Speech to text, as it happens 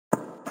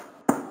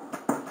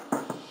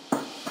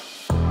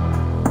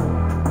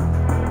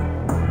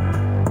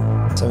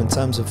in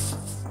terms of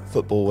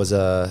football as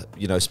a,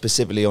 you know,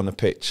 specifically on the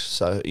pitch,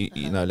 so,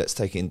 you know, let's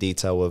take it in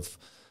detail of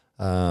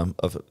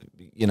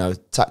you know,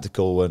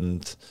 tactical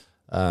and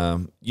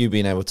you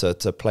being able to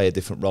play a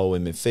different role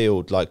in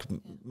midfield, like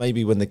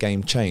maybe when the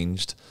game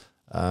changed,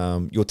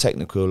 your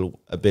technical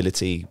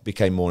ability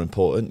became more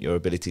important, your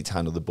ability to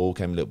handle the ball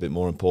came a little bit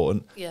more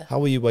important. Yeah. How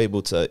were you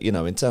able to, you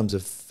know, in terms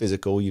of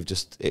physical, you've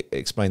just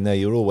explained there,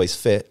 you're always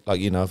fit.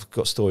 Like, you know, I've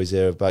got stories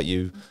here about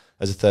you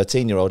as a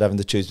 13-year-old having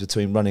to choose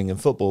between running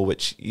and football,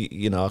 which,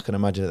 you know, I can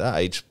imagine at that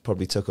age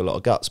probably took a lot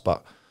of guts.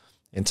 But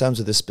in terms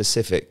of the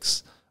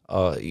specifics,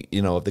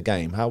 you know, of the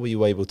game, how were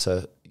you able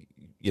to,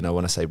 you know,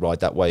 when I say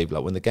ride that wave,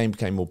 like when the game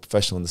became more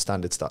professional and the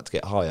standards started to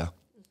get higher,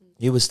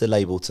 you were still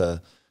able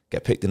to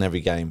get picked in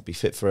every game, be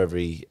fit for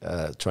every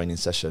training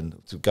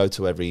session, to go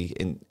to every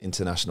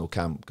international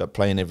camp, go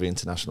play in every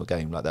international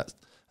game like that.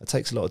 It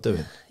takes a lot of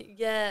doing.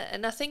 Yeah,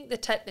 and I think the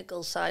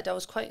technical side, I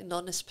was quite an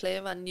honest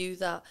player. I knew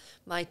that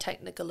my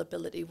technical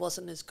ability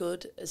wasn't as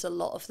good as a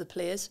lot of the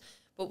players.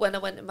 But when I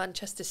went to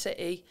Manchester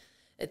City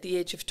at the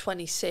age of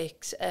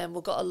 26,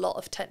 we got a lot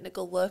of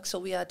technical work. So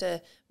we had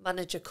a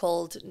manager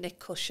called Nick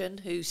Cushion,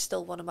 who's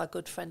still one of my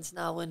good friends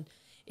now, and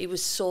he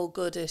was so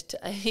good at,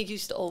 he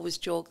used to always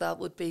joke that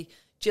would be,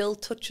 Jill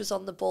touches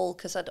on the ball,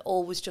 because I'd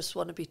always just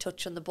want to be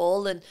touching the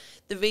ball. And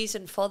the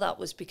reason for that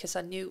was because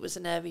I knew it was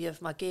an area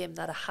of my game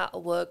that I had to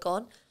work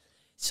on.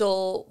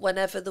 So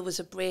whenever there was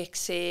a break,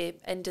 say,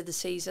 end of the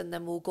season,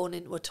 then we were going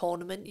into a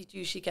tournament, you'd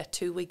usually get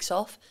 2 weeks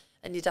off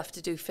and you'd have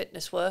to do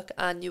fitness work.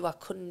 I knew I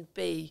couldn't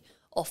be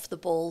off the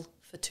ball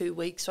for 2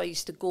 weeks. So I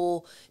used to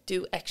go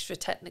do extra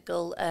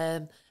technical.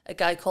 A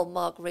guy called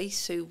Mark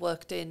Rees, who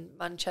worked in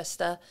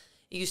Manchester,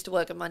 he used to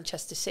work at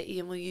Manchester City,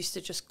 and we used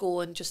to just go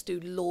and just do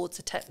loads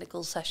of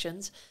technical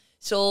sessions.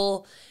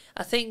 So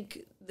I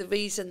think the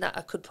reason that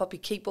I could probably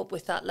keep up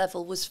with that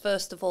level was,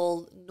 first of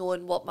all,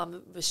 knowing what my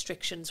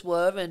restrictions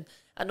were. And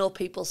I know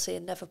people say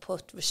never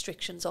put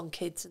restrictions on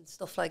kids and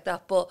stuff like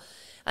that, but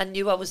I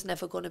knew I was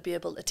never going to be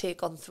able to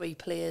take on 3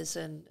 players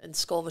and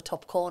score the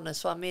top corner.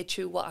 So I made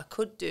sure what I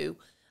could do,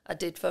 I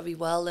did very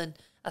well. And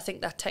I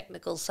think that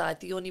technical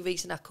side, the only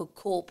reason I could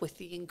cope with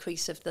the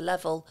increase of the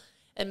level,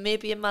 and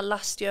maybe in my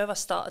last year I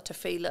started to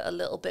feel it a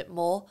little bit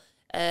more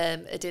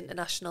at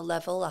international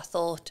level. I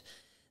thought,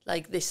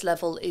 like, this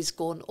level is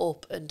going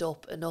up and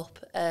up and up.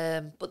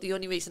 But the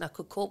only reason I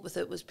could cope with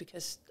it was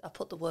because I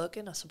put the work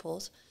in, I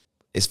suppose.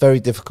 It's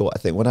very difficult, I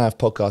think, when I have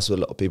podcasts with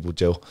a lot of people,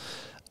 Jill,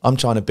 I'm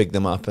trying to big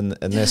them up and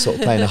they're sort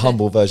of playing a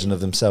humble version of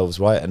themselves,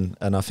 right? And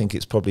I think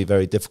it's probably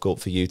very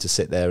difficult for you to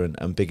sit there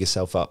and big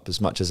yourself up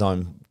as much as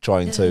I'm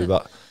trying to.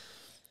 But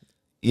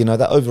you know,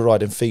 that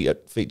overriding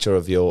feature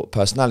of your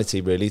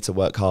personality, really, to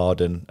work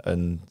hard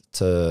and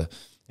to,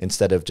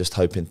 instead of just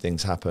hoping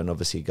things happen,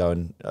 obviously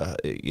going,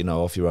 you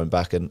know, off your own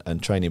back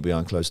and training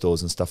behind closed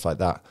doors and stuff like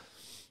that.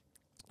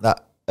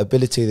 That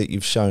ability that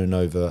you've shown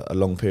over a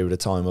long period of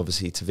time,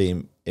 obviously, to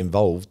be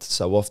involved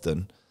so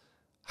often.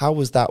 How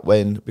was that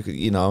when, because,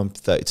 you know, I'm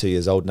 32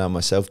 years old now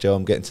myself, Joe,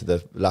 I'm getting to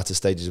the latter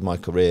stages of my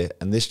career,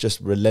 and this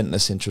just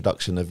relentless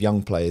introduction of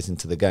young players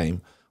into the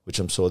game, which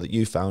I'm sure that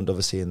you found,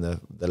 obviously, in the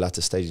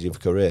latter stages of your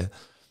career.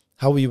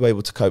 How were you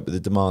able to cope with the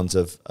demands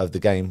of the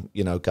game,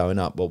 you know, going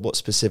up? Well, what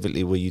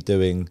specifically were you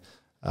doing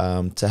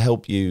to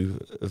help you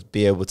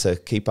be able to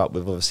keep up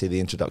with, obviously, the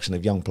introduction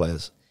of young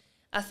players?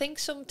 I think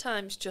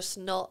sometimes just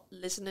not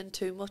listening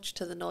too much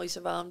to the noise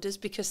around us,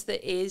 because there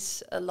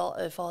is a lot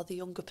of, the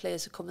younger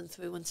players are coming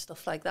through and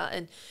stuff like that.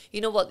 And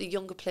you know what, the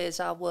younger players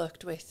I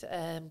worked with,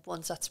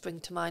 ones that spring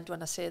to mind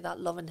when I say that,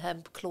 Lauren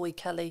Hemp, Chloe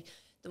Kelly,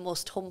 the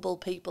most humble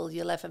people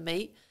you'll ever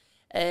meet.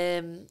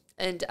 And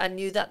I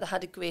knew that they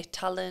had a great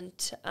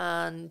talent,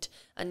 and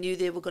I knew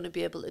they were going to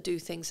be able to do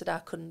things that I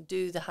couldn't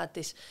do. They had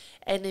this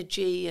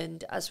energy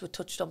and, as we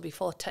touched on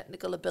before,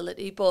 technical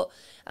ability. But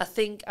I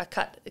think I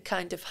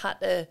kind of had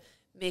to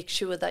make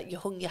sure that you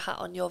hung your hat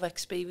on your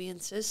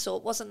experiences. So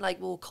it wasn't like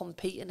we were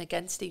competing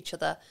against each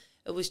other.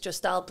 It was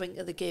just, I'll bring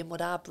to the game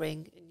what I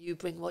bring and you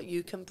bring what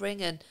you can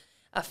bring. And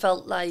I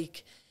felt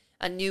like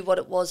I knew what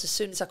it was. As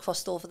soon as I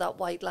crossed over that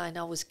white line,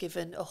 I was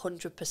given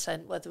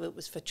 100%, whether it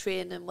was for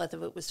training,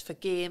 whether it was for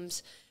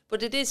games.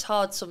 But it is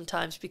hard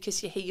sometimes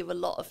because you hear a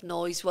lot of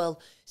noise.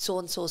 Well,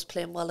 so-and-so's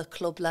playing well at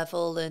club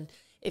level. And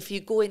if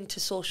you go into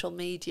social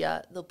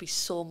media, there'll be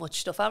so much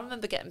stuff. I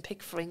remember getting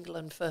picked for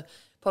England for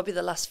probably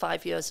the last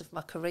 5 years of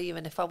my career.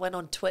 And if I went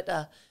on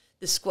Twitter,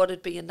 the squad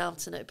would be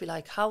announcing it. It'd be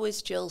like, how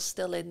is Jill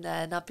still in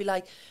there? And I'd be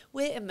like,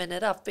 wait a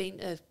minute, I've been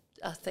to,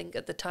 I think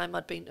at the time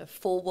I'd been to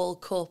 4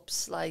 World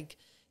Cups, like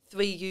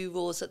 3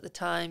 Euros at the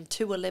time,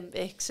 2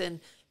 Olympics, and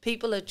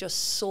people are just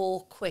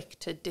so quick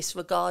to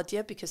disregard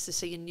you because they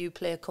see a new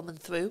player coming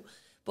through.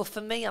 But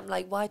for me, I'm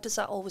like, why does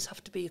that always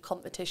have to be a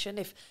competition?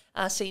 If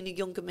I seen a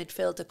younger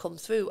midfielder come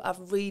through, I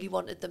really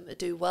wanted them to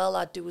do well.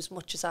 I'd do as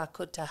much as I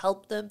could to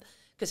help them,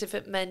 because if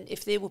it meant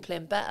if they were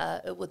playing better,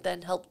 it would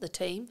then help the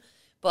team.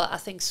 But I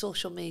think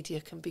social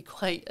media can be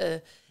quite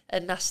a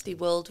nasty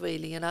world,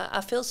 really. And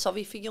I feel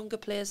sorry for younger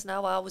players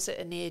now. I was at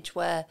an age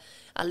where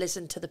I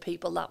listened to the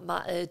people that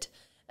mattered.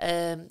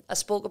 I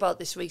spoke about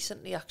this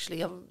recently,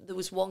 actually. There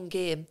was one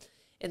game.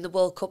 in the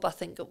World Cup, I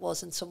think it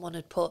was, and someone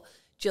had put,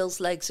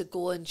 Jill's legs are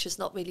going, she's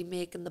not really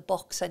making the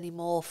box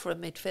anymore for a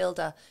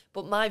midfielder.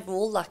 But my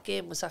role that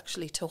game was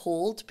actually to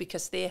hold,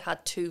 because they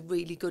had 2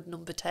 really good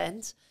number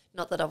 10s.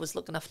 Not that I was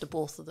looking after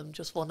both of them,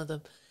 just one of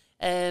them.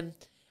 And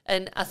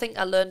I think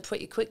I learned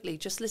pretty quickly,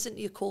 just listen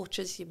to your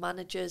coaches, your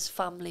managers,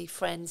 family,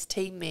 friends,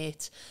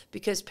 teammates,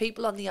 because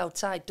people on the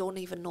outside don't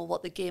even know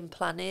what the game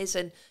plan is.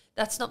 And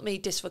that's not me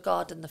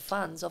disregarding the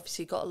fans.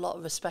 Obviously got a lot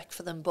of respect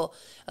for them, but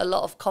a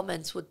lot of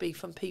comments would be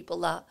from people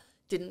that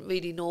didn't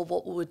really know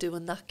what we were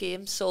doing that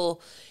game. So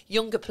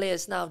younger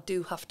players now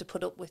do have to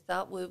put up with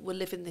that. We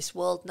live in this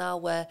world now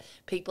where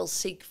people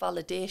seek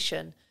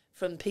validation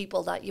from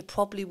people that you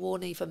probably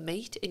won't even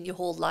meet in your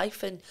whole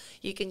life, and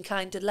you can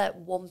kind of let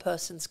one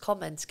person's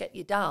comments get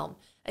you down,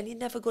 and you're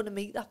never going to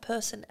meet that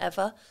person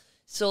ever.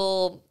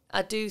 So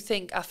I do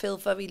think I feel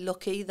very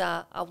lucky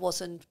that I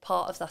wasn't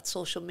part of that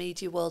social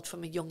media world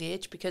from a young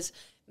age, because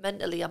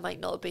mentally I might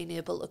not have been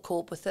able to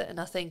cope with it. And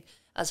I think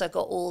as I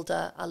got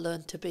older, I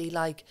learned to be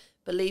like,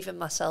 believe in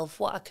myself,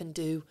 what I can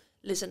do,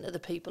 listen to the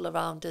people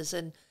around us.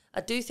 And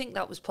I do think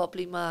that was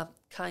probably my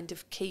kind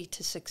of key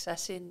to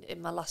success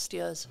in my last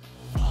years.